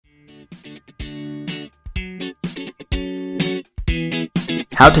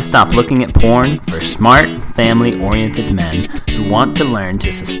How to stop looking at porn for smart, family-oriented men who want to learn to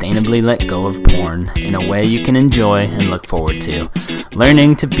sustainably let go of porn in a way you can enjoy and look forward to.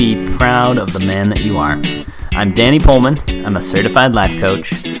 Learning to be proud of the man that you are. I'm Danny Pullman. I'm a certified life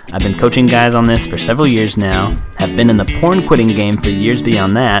coach. I've been coaching guys on this for several years now, have been in the porn quitting game for years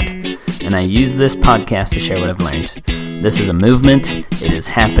beyond that, and I use this podcast to share what I've learned. This is a movement. It is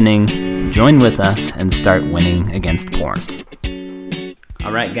happening. Join with us and start winning against porn.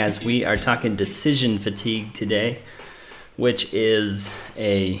 All right, guys, we are talking decision fatigue today, which is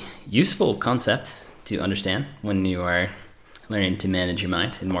a useful concept to understand when you are learning to manage your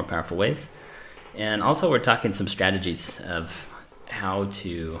mind in more powerful ways. And also we're talking some strategies of how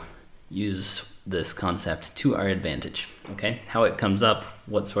to use this concept to our advantage, okay? How it comes up,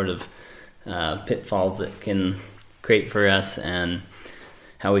 what sort of pitfalls it can create for us, and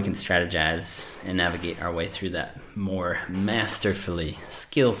how we can strategize and navigate our way through that more masterfully,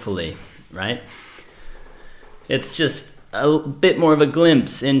 skillfully, right? It's just a bit more of a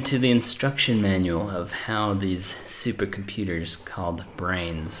glimpse into the instruction manual of how these supercomputers called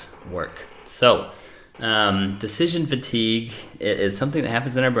brains work. So, decision fatigue is something that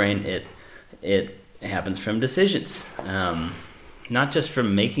happens in our brain. It happens from decisions, not just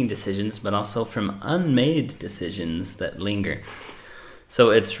from making decisions, but also from unmade decisions that linger.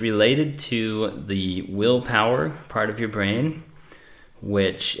 So it's related to the willpower part of your brain,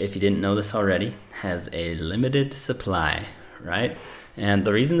 which, if you didn't know this already, has a limited supply, right? And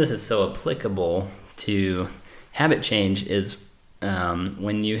the reason this is so applicable to habit change is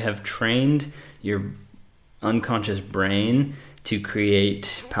when you have trained your unconscious brain to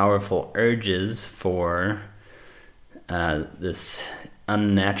create powerful urges for this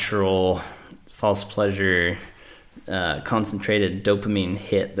unnatural false pleasure, concentrated dopamine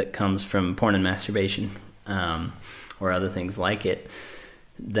hit that comes from porn and masturbation, or other things like it,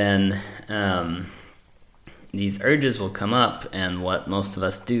 then these urges will come up, and what most of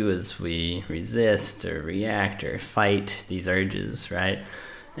us do is we resist or react or fight these urges, right?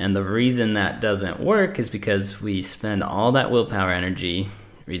 And the reason that doesn't work is because we spend all that willpower energy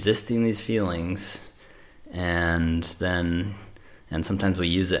resisting these feelings, and sometimes we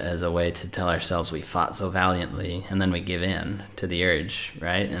use it as a way to tell ourselves we fought so valiantly, and then we give in to the urge,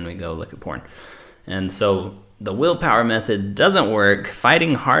 right? And we go look at porn. And so the willpower method doesn't work.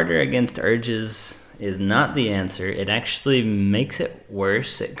 Fighting harder against urges is not the answer. It actually makes it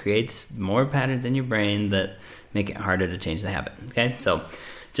worse. It creates more patterns in your brain that make it harder to change the habit, okay? So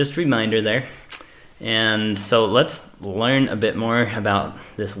just a reminder there. And so let's learn a bit more about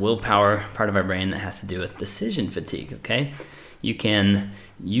this willpower part of our brain that has to do with decision fatigue, okay? You can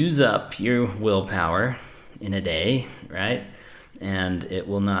use up your willpower in a day, right? And it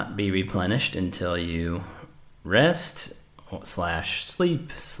will not be replenished until you rest /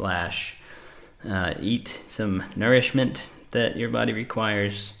 sleep / eat some nourishment that your body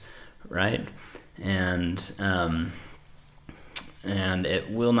requires, right? And it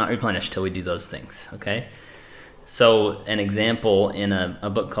will not replenish till we do those things, okay? So an example in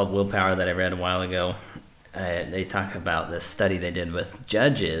a book called Willpower that I read a while ago, they talk about this study they did with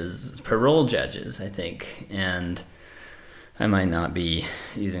judges, parole judges, I think, and I might not be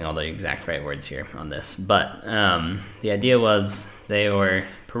using all the exact right words here on this, but the idea was they were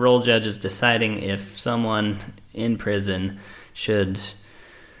parole judges deciding if someone in prison should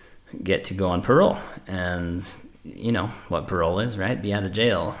get to go on parole. And you know what parole is, right? Be out of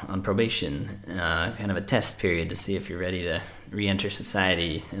jail on probation, kind of a test period to see if you're ready to re-enter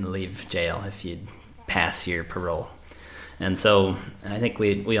society and leave jail if you pass your parole. And so I think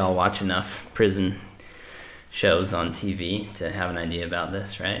we all watch enough prison shows on TV to have an idea about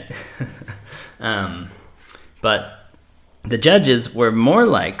this, right? But the judges were more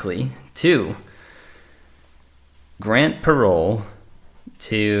likely to grant parole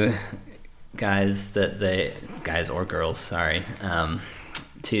to guys or girls,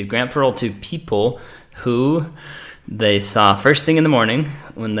 to grant parole to people who they saw first thing in the morning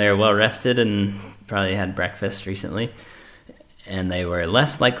when they're well rested and probably had breakfast recently, and they were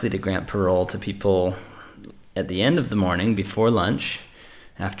less likely to grant parole to people at the end of the morning before lunch,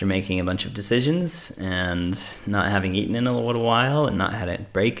 after making a bunch of decisions and not having eaten in a little while and not had a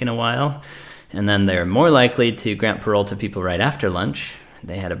break in a while. And then they're more likely to grant parole to people right after lunch.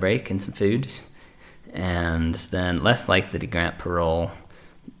 They had a break and some food. And then less likely to grant parole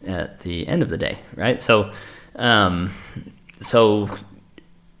at the end of the day, right? So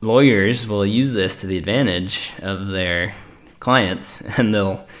lawyers will use this to the advantage of their clients, and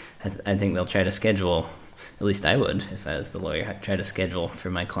I think they'll try to schedule, at least I would, if I was the lawyer, I'd try to schedule for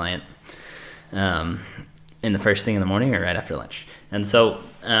my client in the first thing in the morning or right after lunch. And so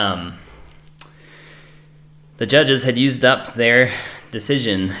the judges had used up their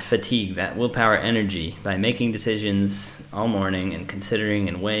decision fatigue, that willpower energy, by making decisions all morning and considering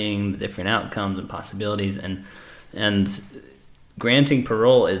and weighing the different outcomes and possibilities. And granting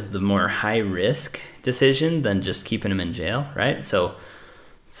parole is the more high risk decision than just keeping them in jail, right? So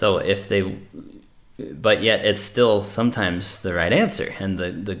if they, but yet it's still sometimes the right answer and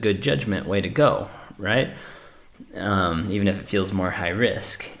the good judgment way to go, right? Even if it feels more high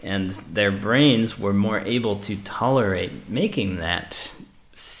risk. And their brains were more able to tolerate making that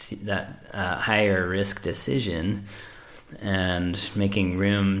higher risk decision and making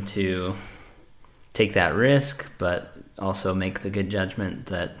room to take that risk, but also make the good judgment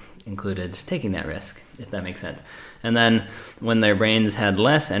that included taking that risk, if that makes sense. And then when their brains had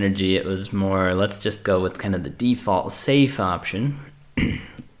less energy, it was more, let's just go with kind of the default safe option,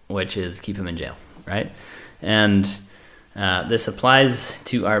 which is keep them in jail, right? And this applies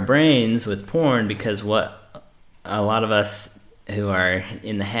to our brains with porn, because what a lot of us who are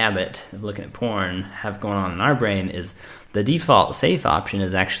in the habit of looking at porn have going on in our brain is the default safe option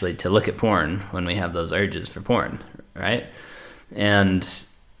is actually to look at porn when we have those urges for porn, right? And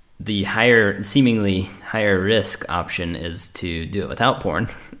the seemingly higher risk option is to do it without porn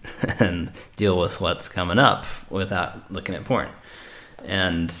and deal with what's coming up without looking at porn.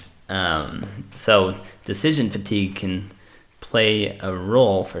 And so decision fatigue can play a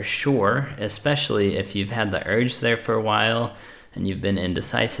role for sure, especially if you've had the urge there for a while and you've been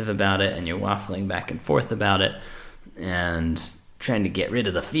indecisive about it and you're waffling back and forth about it and trying to get rid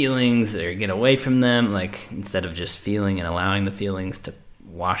of the feelings or get away from them, like instead of just feeling and allowing the feelings to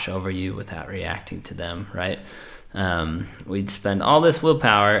wash over you without reacting to them, right? We'd spend all this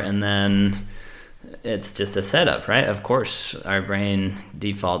willpower and then it's just a setup, right? Of course, our brain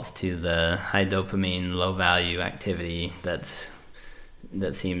defaults to the high dopamine, low value activity that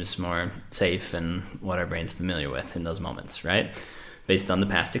seems more safe and what our brain's familiar with in those moments, right? Based on the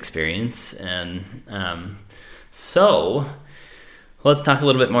past experience. And so let's talk a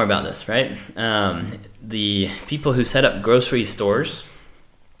little bit more about this, right? The people who set up grocery stores,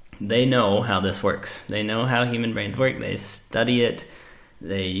 they know how this works. They know how human brains work. They study it.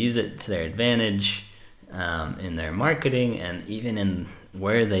 They use it to their advantage in their marketing and even in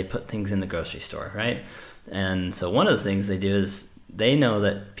where they put things in the grocery store, right? And so one of the things they do is they know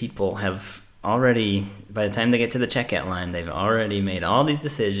that people have already, by the time they get to the checkout line, they've already made all these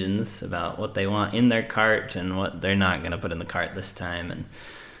decisions about what they want in their cart and what they're not going to put in the cart this time, and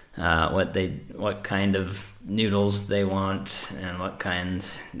what kind of noodles they want and what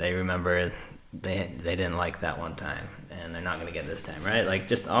kinds they remember they didn't like that one time and they're not going to get this time, right? Like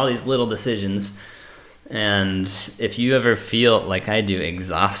just all these little decisions. And if you ever feel like I do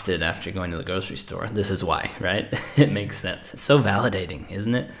exhausted after going to the grocery store, this is why, right? It makes sense. It's so validating,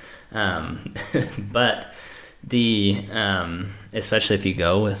 isn't it? But especially if you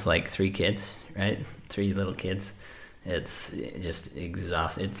go with like 3 kids, right? 3 little kids, it's just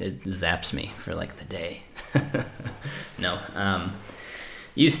exhausting. It zaps me for like the day. No,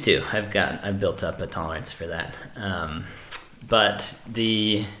 used to. I've built up a tolerance for that. But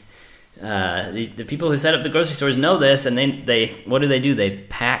the people who set up the grocery stores know this, and they what do? They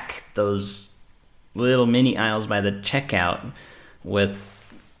pack those little mini aisles by the checkout with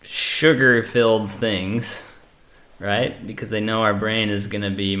sugar-filled things, right? Because they know our brain is going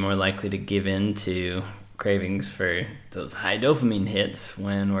to be more likely to give in to cravings for those high dopamine hits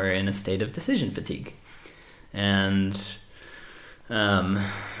when we're in a state of decision fatigue. And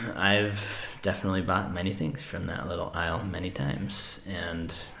I've definitely bought many things from that little aisle many times,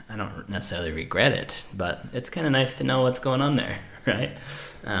 and I don't necessarily regret it, but it's kind of nice to know what's going on there, right?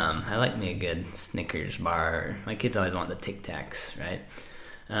 I like me a good Snickers bar. My kids always want the Tic Tacs, right?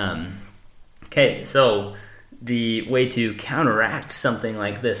 Okay, so the way to counteract something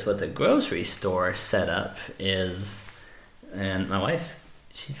like this with a grocery store setup is, and my wife,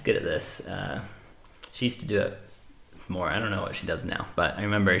 she's good at this. She used to do it more. I don't know what she does now, but I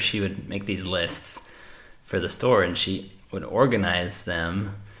remember she would make these lists for the store, and she would organize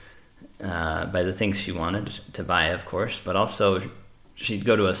them by the things she wanted to buy, of course, but also she'd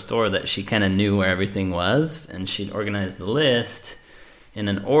go to a store that she kind of knew where everything was, and she'd organize the list in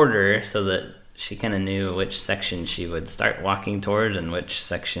an order so that she kind of knew which section she would start walking toward and which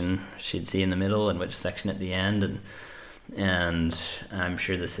section she'd see in the middle and which section at the end. And I'm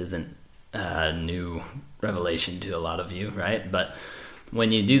sure this isn't a new revelation to a lot of you, right? But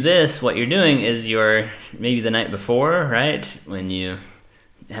when you do this, what you're doing is maybe the night before, right, when you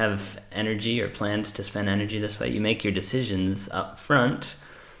have energy or planned to spend energy this way, you make your decisions up front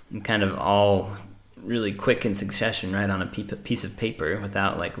and kind of all really quick in succession, right, on a piece of paper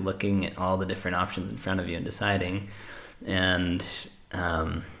without like looking at all the different options in front of you and deciding, and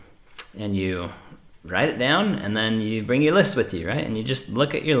you write it down, and then you bring your list with you, right, and you just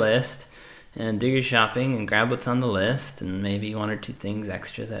look at your list and do your shopping and grab what's on the list and maybe one or two things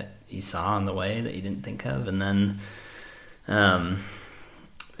extra that you saw on the way that you didn't think of, and then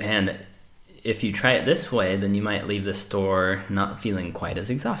and if you try it this way, then you might leave the store not feeling quite as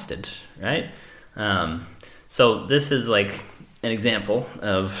exhausted, right? So this is like an example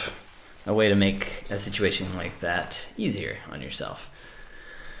of a way to make a situation like that easier on yourself.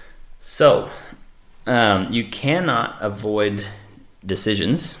 So you cannot avoid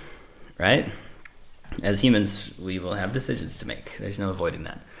decisions, right? As humans, we will have decisions to make. There's no avoiding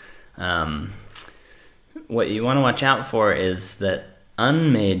that. What you want to watch out for is that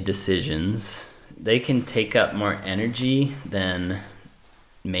unmade decisions, they can take up more energy than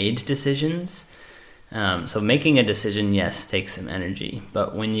made decisions. So making a decision, yes, takes some energy.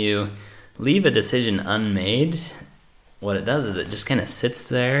 But when you leave a decision unmade, what it does is it just kind of sits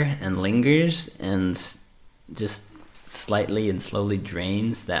there and lingers and just slightly and slowly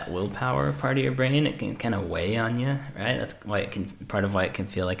drains that willpower part of your brain. It can kind of weigh on you, right? That's why part of why it can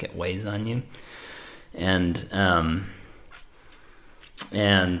feel like it weighs on you. And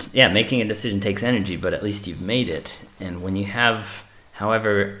yeah, making a decision takes energy, but at least you've made it. And when you have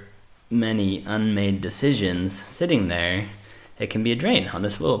however many unmade decisions sitting there, it can be a drain on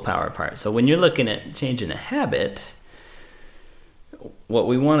this willpower part. So when you're looking at changing a habit, what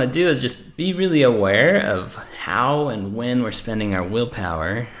we want to do is just be really aware of how and when we're spending our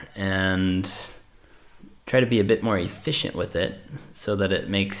willpower and try to be a bit more efficient with it so that it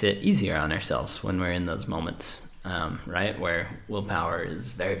makes it easier on ourselves when we're in those moments, right, where willpower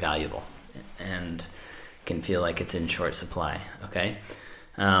is very valuable and can feel like it's in short supply, okay?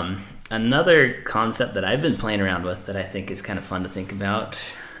 Another concept that I've been playing around with that I think is kind of fun to think about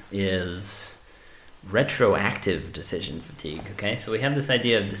is retroactive decision fatigue, okay? So we have this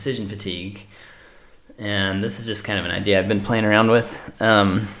idea of decision fatigue, and this is just kind of an idea I've been playing around with,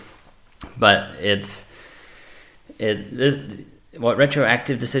 but what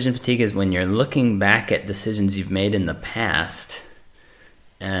retroactive decision fatigue is when you're looking back at decisions you've made in the past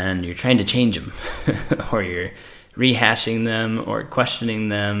and you're trying to change them or you're rehashing them or questioning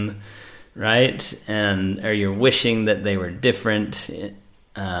them, right? Or you're wishing that they were different.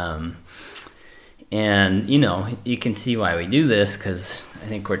 And, you can see why we do this because I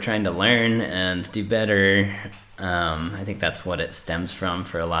think we're trying to learn and do better. I think that's what it stems from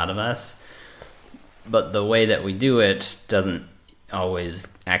for a lot of us. But the way that we do it doesn't always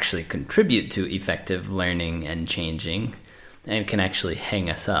actually contribute to effective learning and changing, and can actually hang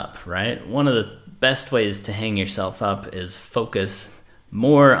us up, right? One of the best ways to hang yourself up is focus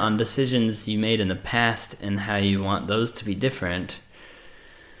more on decisions you made in the past and how you want those to be different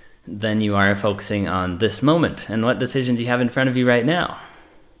than you are focusing on this moment and what decisions you have in front of you right now,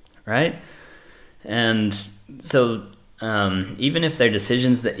 right? And so even if they're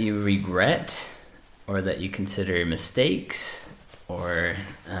decisions that you regret or that you consider mistakes or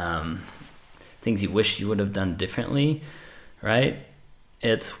things you wish you would have done differently, right?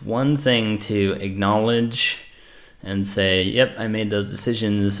 It's one thing to acknowledge and say, yep, I made those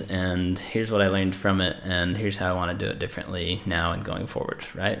decisions and here's what I learned from it and here's how I want to do it differently now and going forward,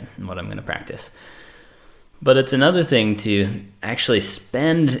 right? And what I'm going to practice. But it's another thing to actually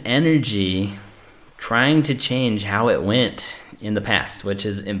spend energy trying to change how it went in the past, which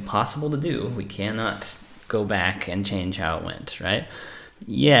is impossible to do. We cannot go back and change how it went, right?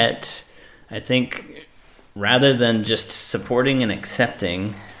 Yet, I think rather than just supporting and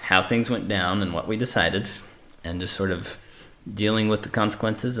accepting how things went down and what we decided, and just sort of dealing with the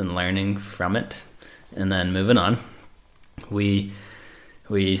consequences and learning from it, and then moving on, we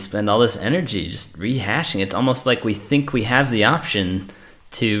spend all this energy just rehashing. It's almost like we think we have the option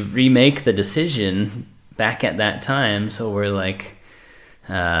to remake the decision back at that time, so we're like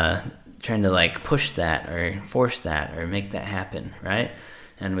trying to like push that or force that or make that happen, right?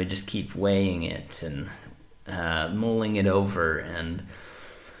 And we just keep weighing it and mulling it over, and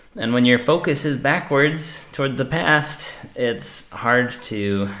when your focus is backwards toward the past, it's hard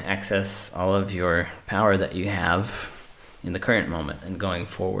to access all of your power that you have in the current moment and going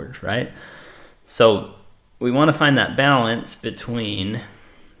forward, right? So we want to find that balance between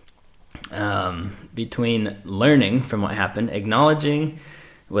learning from what happened, acknowledging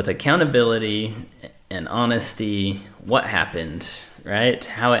with accountability and honesty what happened, right?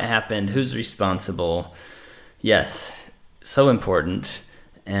 How it happened, who's responsible. Yes, so important.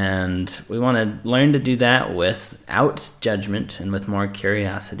 And we want to learn to do that without judgment and with more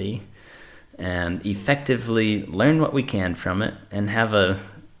curiosity and effectively learn what we can from it and have a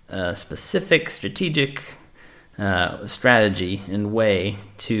specific strategic strategy and way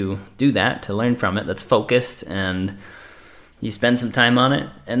to do that, to learn from it, that's focused, and you spend some time on it,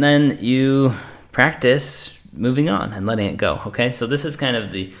 and then you practice moving on and letting it go. Okay, so this is kind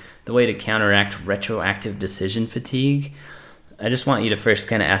of the way to counteract retroactive decision fatigue. I just want you to first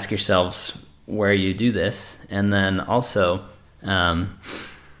kind of ask yourselves where you do this, and then also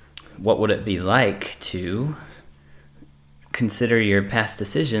what would it be like to consider your past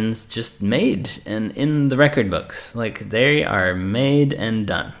decisions just made and in the record books. Like, they are made and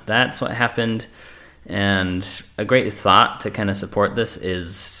done. That's what happened. And a great thought to kind of support this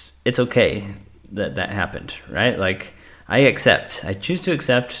is it's okay that happened, right? Like, I choose to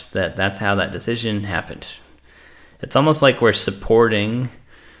accept that that's how that decision happened. It's almost like we're supporting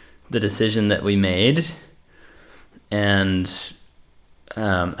the decision that we made. And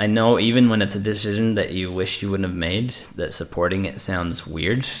I know even when it's a decision that you wish you wouldn't have made, that supporting it sounds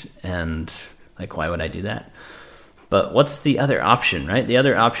weird and like, why would I do that? But what's the other option, right? The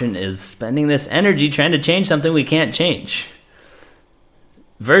other option is spending this energy trying to change something we can't change.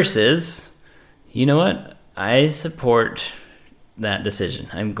 Versus, you know what? I support that decision.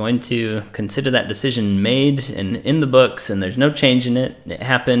 I'm going to consider that decision made and in the books, and there's no change in it. It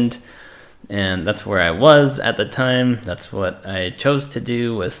happened. And that's where I was at the time. That's what I chose to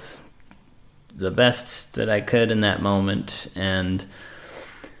do with the best that I could in that moment, and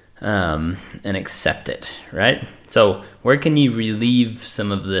accept it, right? So where can you relieve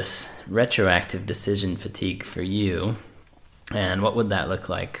some of this retroactive decision fatigue for you? And what would that look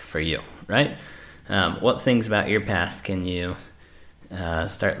like for you, right? What things about your past can you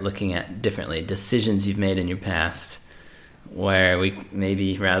start looking at differently? Decisions you've made in your past, where we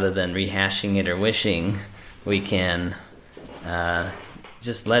maybe, rather than rehashing it or wishing, we can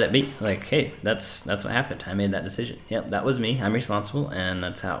just let it be. Like, hey, that's what happened. I made that decision. Yep, that was me. I'm responsible, and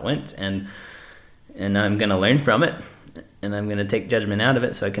that's how it went. And I'm going to learn from it, and I'm going to take judgment out of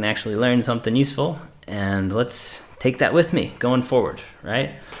it so I can actually learn something useful. And let's take that with me going forward,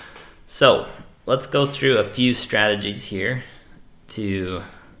 right? So let's go through a few strategies here to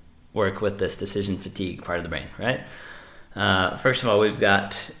work with this decision fatigue part of the brain, right? First of all, we've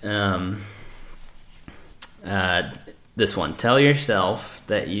got this one. Tell yourself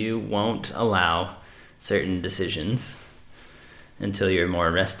that you won't allow certain decisions until you're more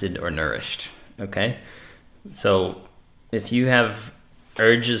rested or nourished. Okay? So if you have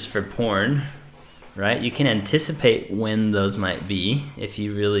urges for porn, right, you can anticipate when those might be. If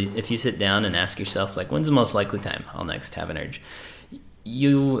you sit down and ask yourself, like, when's the most likely time I'll next have an urge?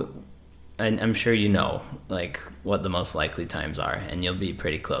 I'm sure you know, like, what the most likely times are, and you'll be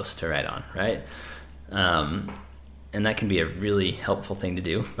pretty close to right on, right? And that can be a really helpful thing to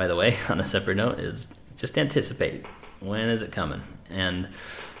do, by the way, on a separate note, is just anticipate. When is it coming? And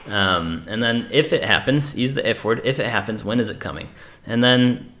then if it happens, use the if word. If it happens, when is it coming? And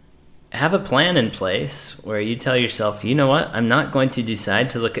then have a plan in place where you tell yourself, you know what? I'm not going to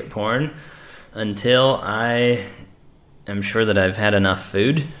decide to look at porn until I am sure that I've had enough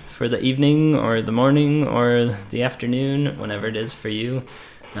food for the evening or the morning or the afternoon, whenever it is for you.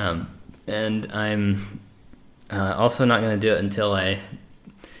 And I'm also not going to do it until I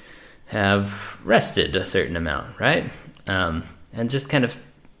have rested a certain amount, right? And just kind of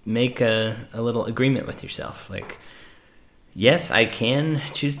make a little agreement with yourself. Like, yes, I can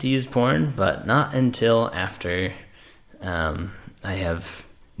choose to use porn, but not until after I have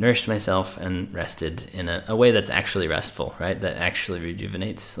nourished myself and rested in a way that's actually restful, right? That actually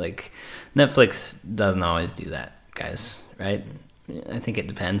rejuvenates. Like, Netflix doesn't always do that, guys, right? I think it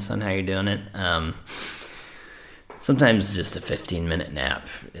depends on how you're doing it. Sometimes just a 15-minute nap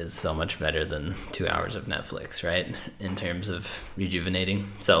is so much better than 2 hours of Netflix, right? In terms of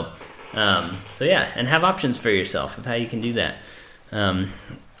rejuvenating. So yeah, and have options for yourself of how you can do that.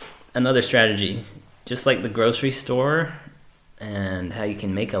 Another strategy, just like the grocery store and how you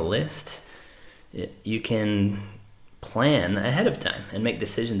can make a list, you can plan ahead of time and make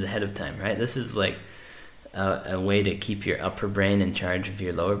decisions ahead of time, right? This is like a way to keep your upper brain in charge of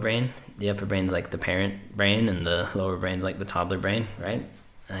your lower brain. The upper brain's like the parent brain, and the lower brain's like the toddler brain, right?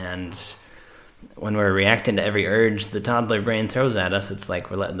 And when we're reacting to every urge the toddler brain throws at us, it's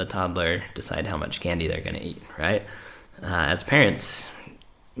like we're letting the toddler decide how much candy they're going to eat, right? As parents,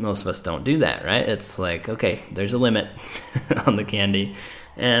 most of us don't do that, right? It's like, okay, there's a limit on the candy,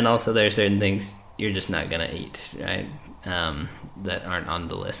 and also there are certain things you're just not going to eat, right? That aren't on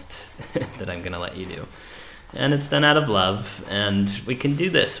the list that I'm going to let you do. And it's done out of love, and we can do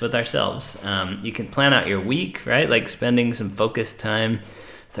this with ourselves. You can plan out your week, right? Like spending some focused time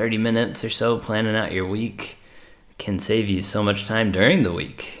 30 minutes or so planning out your week can save you so much time during the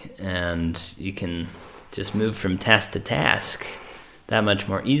week, and you can just move from task to task that much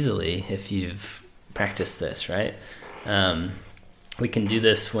more easily if you've practiced this, right? We can do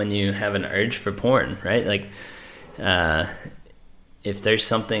this when you have an urge for porn, right? Like, if there's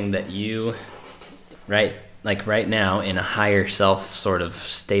something that you, right now in a higher self sort of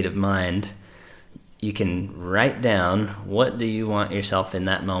state of mind, you can write down what do you want yourself in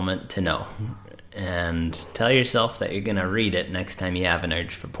that moment to know, and tell yourself that you're going to read it next time you have an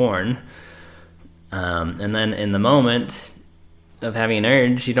urge for porn. And then in the moment of having an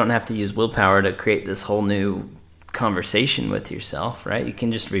urge, you don't have to use willpower to create this whole new conversation with yourself, right? You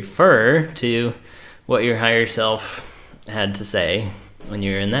can just refer to what your higher self had to say when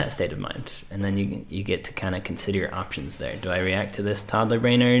you're in that state of mind, and then you get to kind of consider your options there. Do I react to this toddler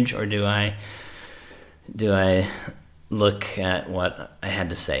brain urge, or do I look at what I had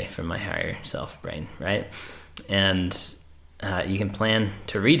to say from my higher self brain, right? And you can plan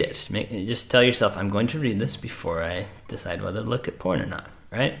to read it. Just tell yourself, I'm going to read this before I decide whether to look at porn or not,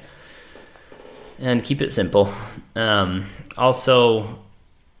 right? And keep it simple. Also,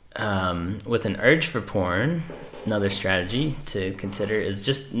 with an urge for porn, another strategy to consider is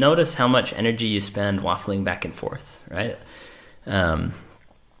just notice how much energy you spend waffling back and forth, right? And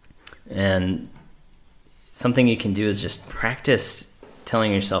something you can do is just practice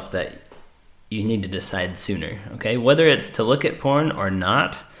telling yourself that you need to decide sooner, okay? Whether it's to look at porn or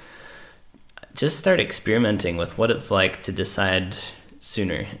not, just start experimenting with what it's like to decide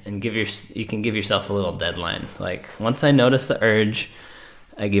sooner, and you can give yourself a little deadline. Like, once I notice the urge,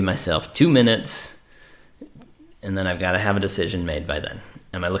 I give myself 2 minutes, and then I've got to have a decision made by then.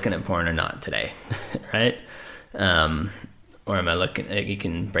 Am I looking at porn or not today, right? Or am I looking? You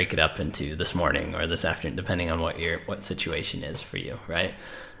can break it up into this morning or this afternoon, depending on what situation is for you, right?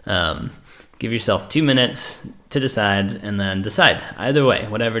 Give yourself 2 minutes to decide, and then decide either way,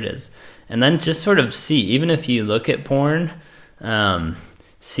 whatever it is, and then just sort of see. Even if you look at porn,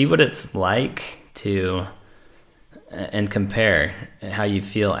 see what it's like to, and compare how you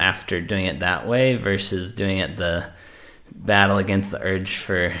feel after doing it that way versus doing it the battle against the urge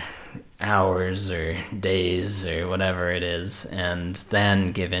for hours or days or whatever it is, and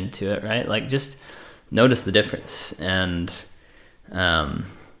then give into it, right? Like, just notice the difference, and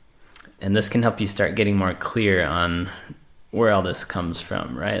this can help you start getting more clear on where all this comes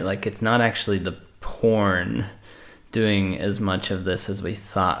from, right? Like, it's not actually the porn doing as much of this as we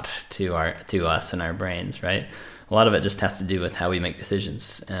thought to us and our brains, right? A lot of it just has to do with how we make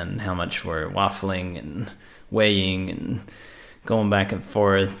decisions and how much we're waffling and weighing and going back and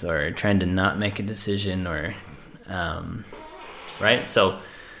forth, or trying to not make a decision, or right? So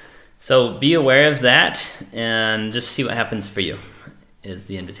be aware of that, and just see what happens for you is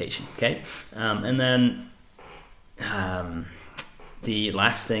the invitation, okay? And then the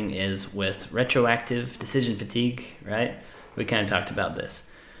last thing is with retroactive decision fatigue, right? We kind of talked about this.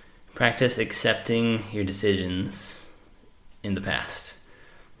 Practice accepting your decisions in the past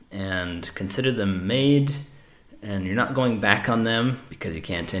and consider them made, and you're not going back on them because you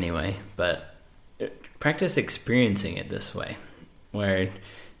can't anyway, but practice experiencing it this way, where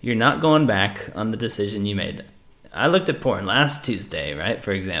you're not going back on the decision you made. I looked at porn last Tuesday, right?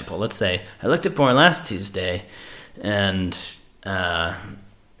 For example, let's say I looked at porn last Tuesday, and I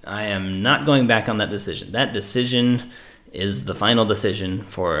am not going back on that decision. That decision is the final decision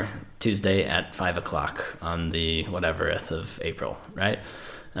for Tuesday at 5:00 on the whateverth of April, right?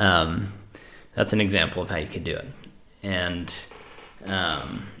 That's an example of how you could do it. And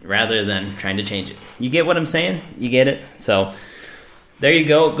rather than trying to change it. You get what I'm saying? You get it? So there you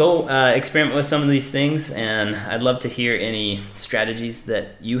go. Go experiment with some of these things, and I'd love to hear any strategies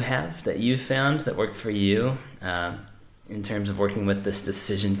that you have, that you've found that work for you in terms of working with this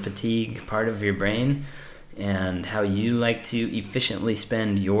decision fatigue part of your brain, and how you like to efficiently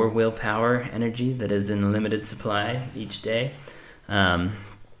spend your willpower energy that is in limited supply each day.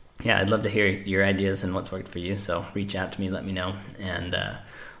 Yeah, I'd love to hear your ideas and what's worked for you, so reach out to me, let me know, and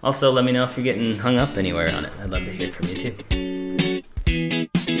also let me know if you're getting hung up anywhere on it. I'd love to hear from you too.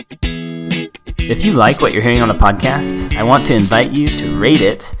 If you like what you're hearing on the podcast, I want to invite you to rate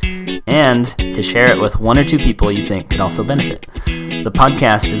it and to share it with one or two people you think could also benefit. The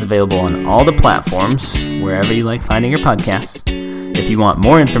podcast is available on all the platforms, wherever you like finding your podcasts. If you want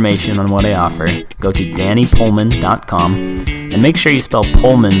more information on what I offer, go to DannyPoelman.com, and make sure you spell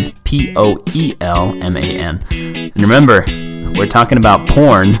Poelman, Poelman. And remember, we're talking about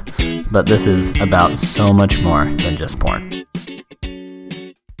porn, but this is about so much more than just porn.